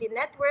stability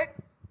network.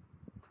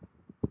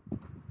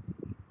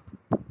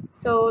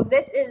 So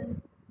this is,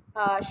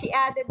 she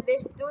added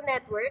these two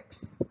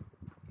networks.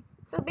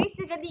 So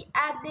basically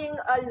adding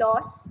a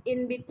loss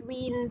in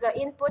between the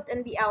input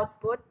and the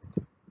output.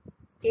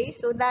 Okay,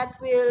 so that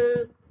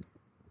will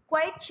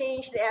quite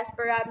change the S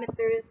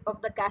parameters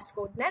of the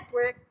cascode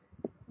network.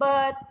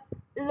 But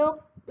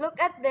look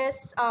at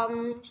this.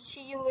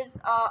 She used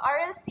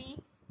RLC.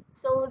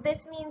 So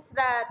this means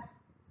that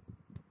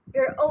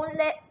you're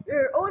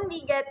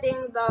only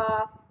getting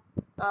the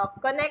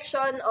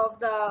connection of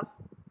the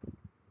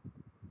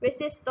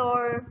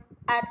resistor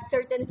at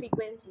certain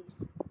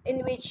frequencies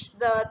in which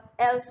the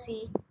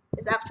LC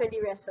is actually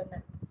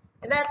resonant.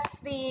 And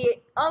that's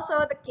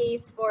also the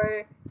case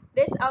for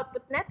this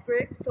output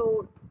network.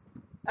 So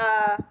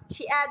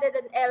she added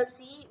an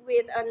LC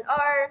with an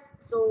R,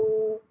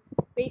 so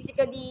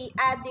basically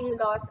adding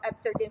loss at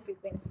certain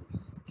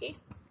frequencies. Okay,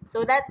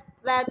 so that's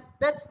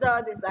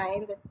the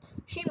design that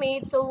she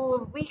made.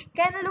 So we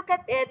can look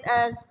at it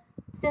as,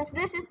 since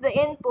this is the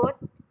input,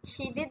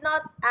 she did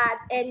not add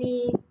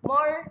any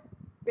more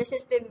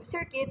resistive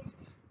circuits,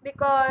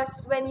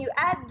 because when you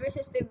add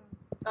resistive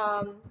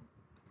um,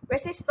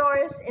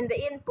 resistors in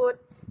the input,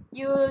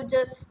 you'll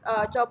just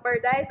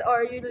jeopardize,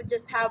 or you'll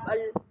just have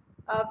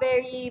a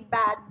very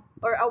bad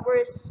or a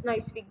worse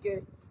noise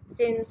figure,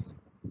 since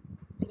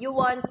you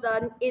want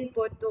the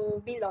input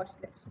to be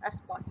lossless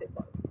as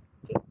possible.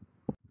 Okay.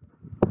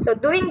 So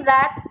doing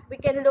that, we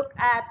can look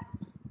at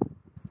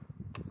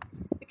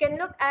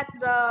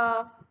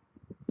the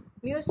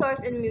mu source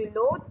and mu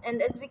load,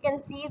 and as we can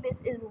see,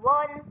 this is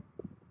one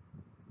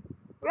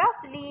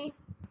roughly,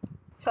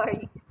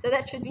 sorry, so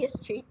that should be a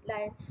straight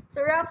line.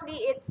 So roughly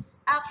it's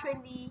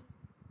actually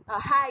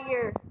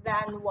higher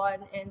than 1,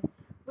 and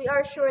we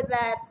are sure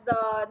that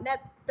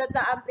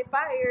the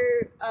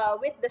amplifier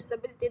with the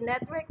stability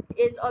network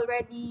is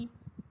already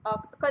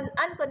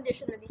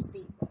unconditionally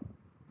stable.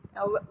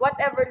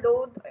 Whatever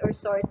load or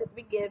source that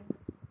we give,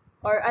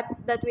 or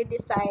that we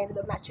design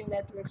the matching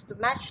networks to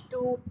match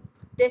to,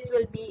 this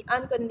will be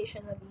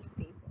unconditionally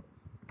stable.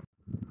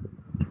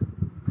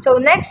 So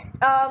next,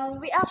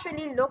 we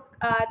actually look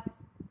at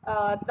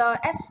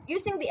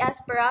using the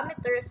S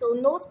parameter. So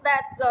note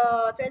that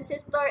the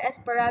transistor S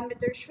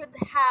parameter should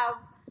have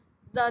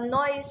the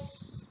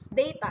noise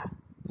data.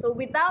 So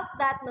without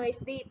that noise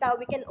data,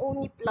 we can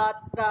only plot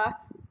the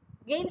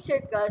gain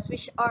circles,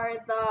 which are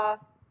the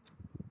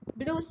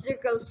blue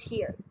circles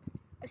here.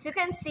 As you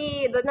can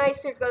see, the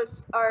noise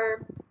circles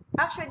are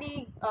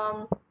actually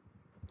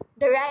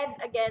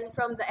derived again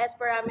from the S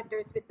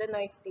parameters with the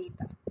noise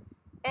data.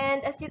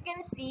 And as you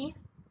can see,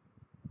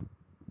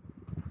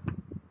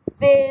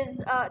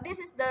 this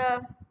is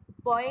the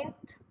point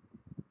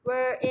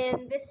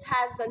wherein this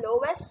has the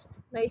lowest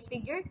noise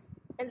figure,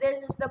 and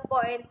this is the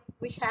point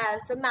which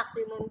has the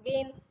maximum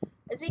gain.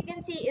 As we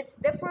can see, it's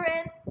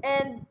different,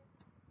 and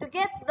to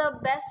get the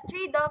best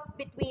trade-off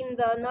between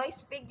the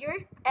noise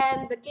figure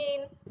and the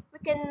gain, we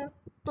can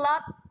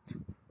plot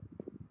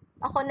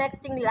a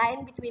connecting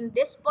line between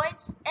these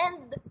points,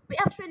 and we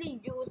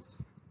actually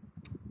use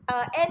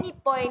any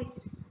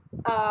points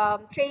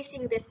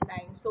tracing this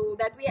line, so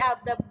that we have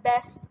the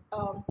best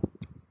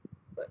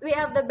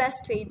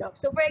trade-off.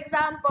 So for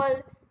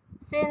example,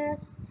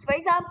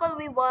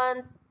 we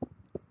want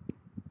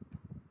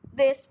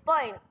this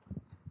point,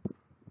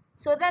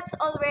 so that's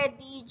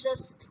already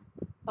just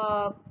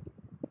uh,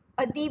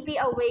 a dB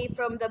away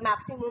from the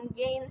maximum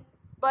gain,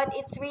 but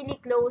it's really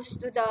close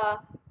to the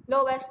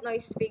lowest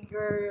noise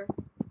figure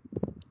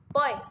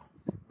point.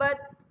 But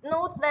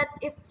note that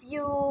if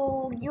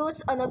you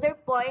use another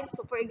point,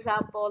 so for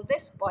example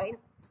this point,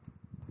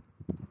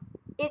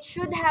 it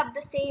should have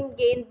the same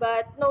gain,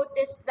 but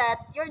notice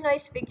that your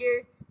noise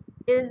figure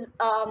is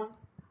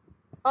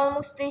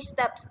almost 3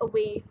 steps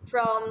away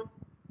from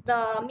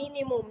the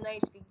minimum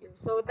noise figure.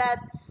 So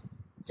that's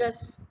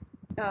just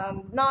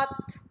not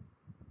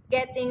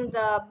getting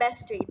the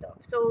best trade-off.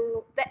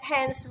 So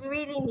hence we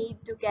really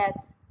need to get,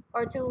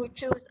 or to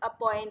choose a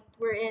point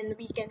wherein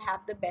we can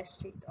have the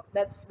best trade-off.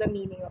 That's the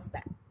meaning of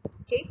that.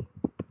 Okay.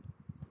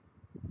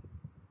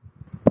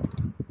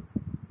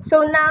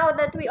 So now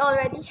that we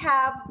already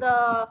have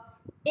the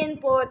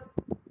input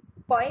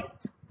point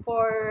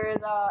for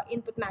the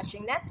input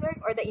matching network,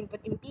 or the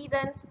input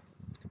impedance,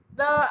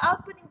 the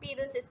output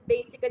impedance is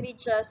basically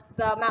just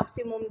the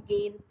maximum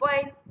gain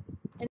point.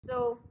 And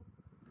so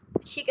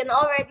she can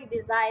already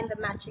design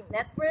the matching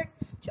network.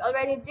 She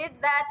already did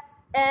that,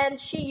 and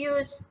she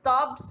used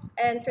stubs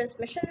and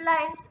transmission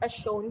lines as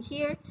shown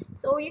here.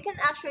 So you can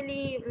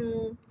actually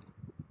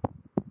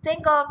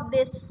think of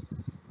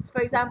this,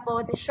 for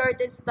example, the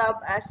shorted stub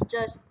as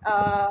just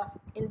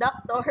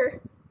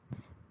inductor,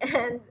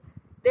 and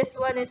this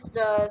one is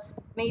just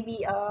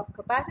maybe a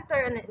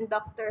capacitor and an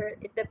inductor.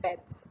 It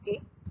depends.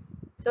 Okay,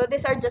 so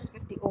these are just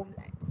 50 ohm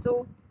lines.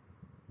 So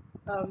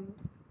um,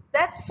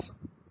 that's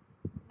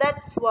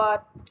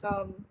what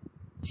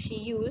she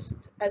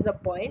used as a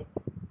point.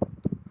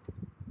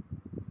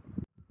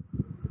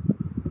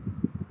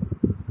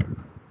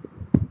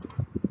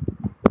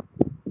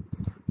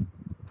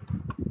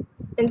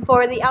 And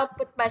for the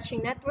output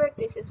matching network,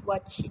 this is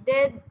what she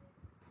did.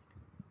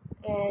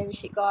 And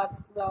she got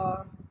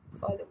the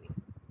following.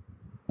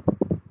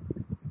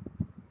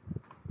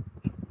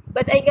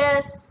 But I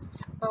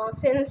guess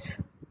since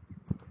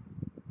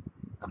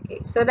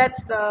okay, so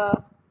that's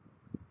the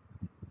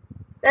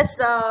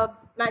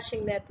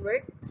matching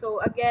network. So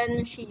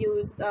again, she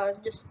used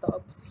just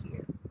stubs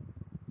here,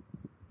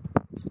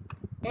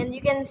 and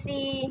you can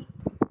see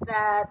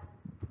that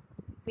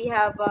we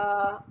have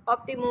a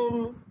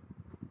optimum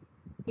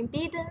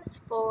impedance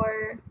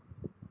for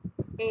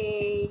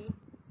a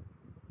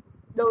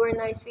lower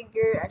noise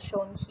figure as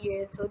shown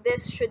here. So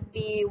this should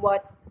be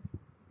what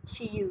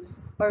she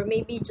used, or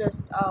maybe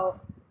just a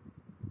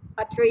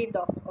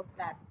trade-off of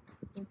that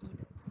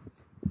impedance.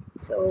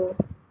 So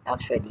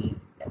actually,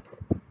 that's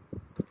it.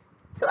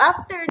 So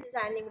after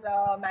designing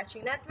the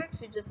matching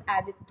networks, we just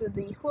add it to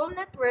the whole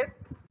network.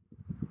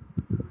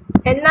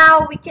 And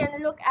now we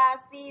can look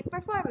at the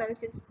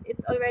performance.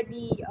 It's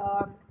already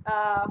a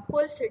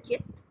whole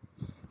circuit.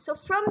 So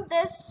from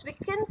this, we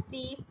can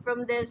see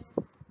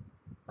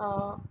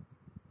uh,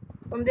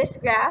 from this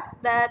graph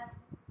that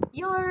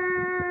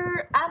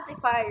your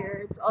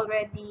amplifier is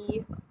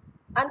already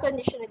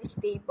unconditionally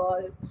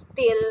stable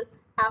still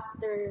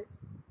after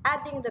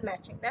adding the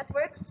matching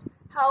networks.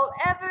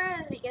 However,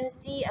 as we can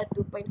see at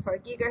 2.4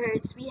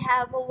 gigahertz, we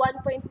have a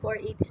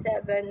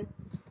 1.487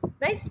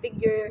 nice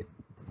figure.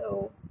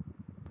 So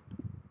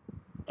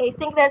I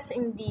think that's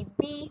in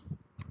dB.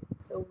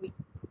 So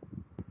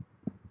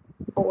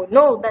oh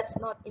no, that's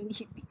not in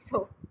dB.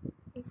 So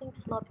I think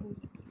it's not in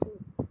dB. So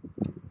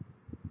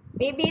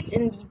maybe it's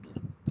in dB.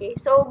 Okay,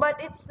 so but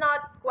it's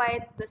not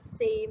quite the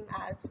same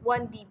as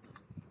 1 dB.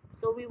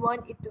 So we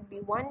want it to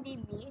be 1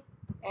 dB,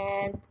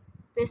 and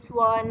this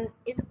one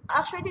is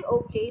actually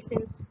okay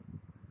since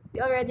we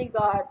already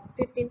got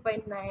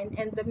 15.9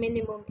 and the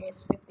minimum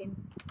is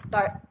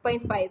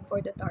 15.5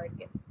 for the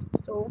target.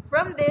 So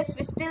from this,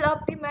 we still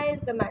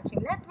optimize the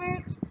matching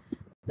networks,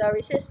 the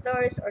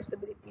resistors or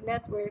stability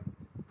network,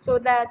 so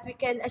that we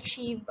can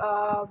achieve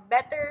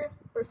better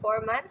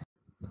performance.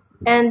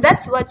 And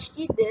that's what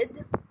she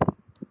did.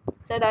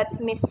 So that's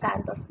Miss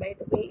Santos, by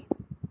the way.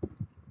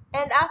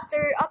 And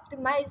after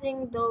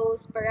optimizing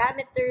those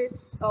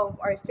parameters of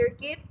our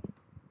circuit,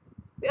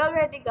 we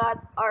already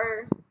got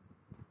our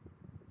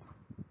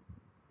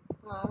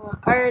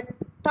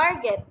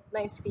target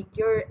nice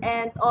figure,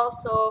 and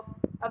also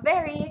a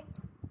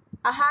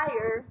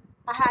higher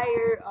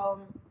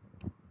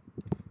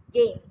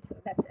gain. So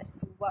that's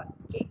S21.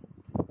 Okay.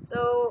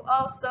 So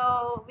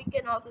also we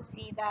can also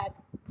see that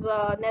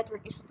the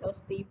network is still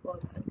stable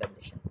and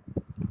conditional.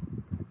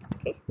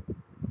 Okay.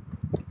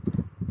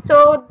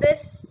 So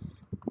this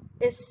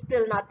is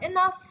still not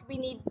enough. We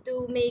need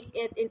to make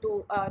it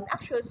into an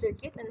actual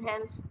circuit, and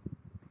hence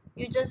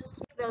you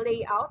just make the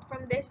layout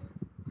from this.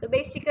 So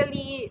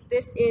basically,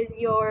 this is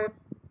your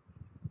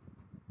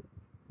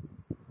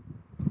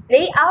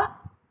layout.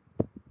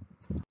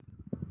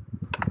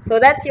 So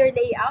that's your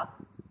layout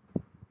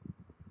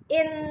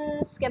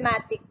in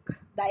schematic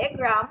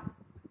diagram,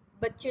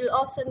 but you'll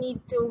also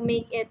need to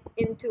make it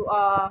into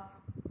a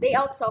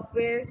layout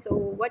software. So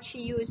what she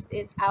used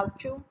is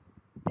Altium,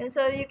 and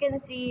so you can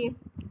see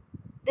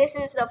this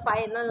is the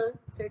final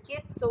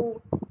circuit.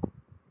 So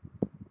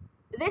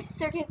this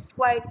circuit is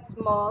quite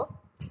small.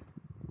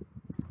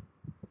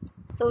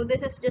 So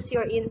this is just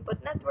your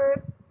input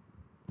network,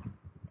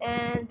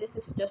 and this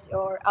is just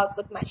your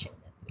output matching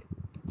network.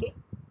 Okay.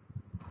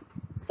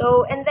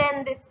 So and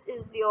then these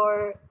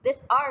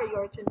are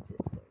your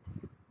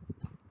transistors,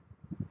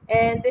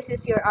 and this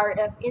is your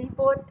RF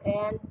input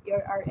and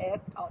your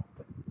RF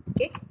output.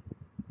 Okay.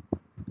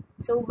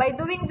 So by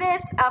doing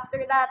this,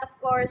 after that,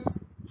 of course,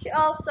 she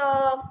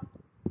also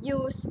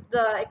used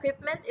the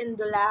equipment in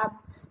the lab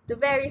to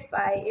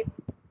verify if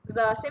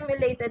the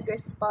simulated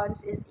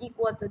response is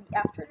equal to the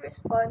actual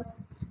response.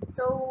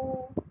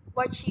 So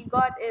what she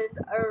got is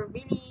a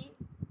really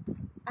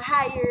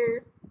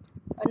higher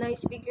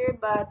noise figure,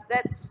 but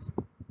that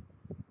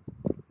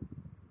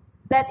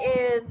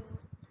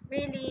is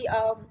really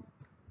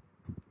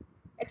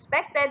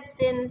expected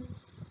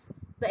since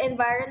the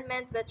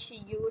environment that she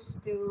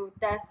used to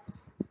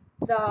test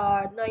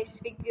the noise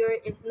figure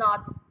is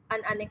not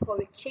an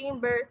anechoic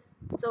chamber,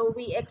 so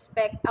we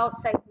expect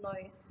outside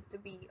noise to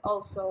be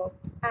also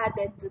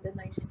added to the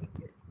noise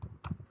figure.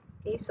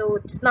 Okay, so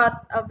it's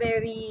not a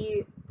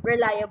very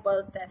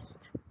reliable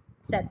test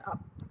setup.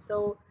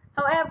 So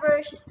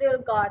however, she still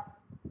got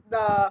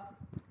the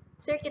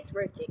circuit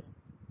working,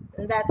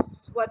 and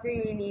that's what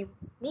we really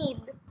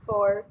need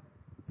for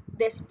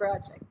this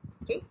project.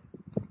 Okay,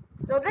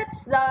 so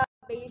that's the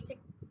basic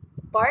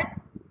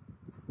part.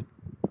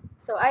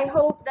 So I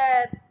hope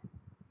that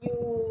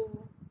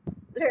you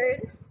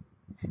learn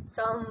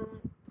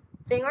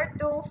something or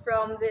two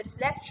from this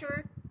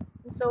lecture.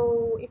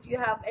 So if you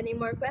have any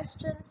more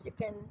questions, you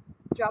can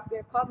drop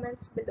your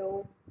comments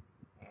below.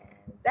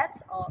 And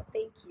that's all.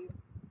 Thank you.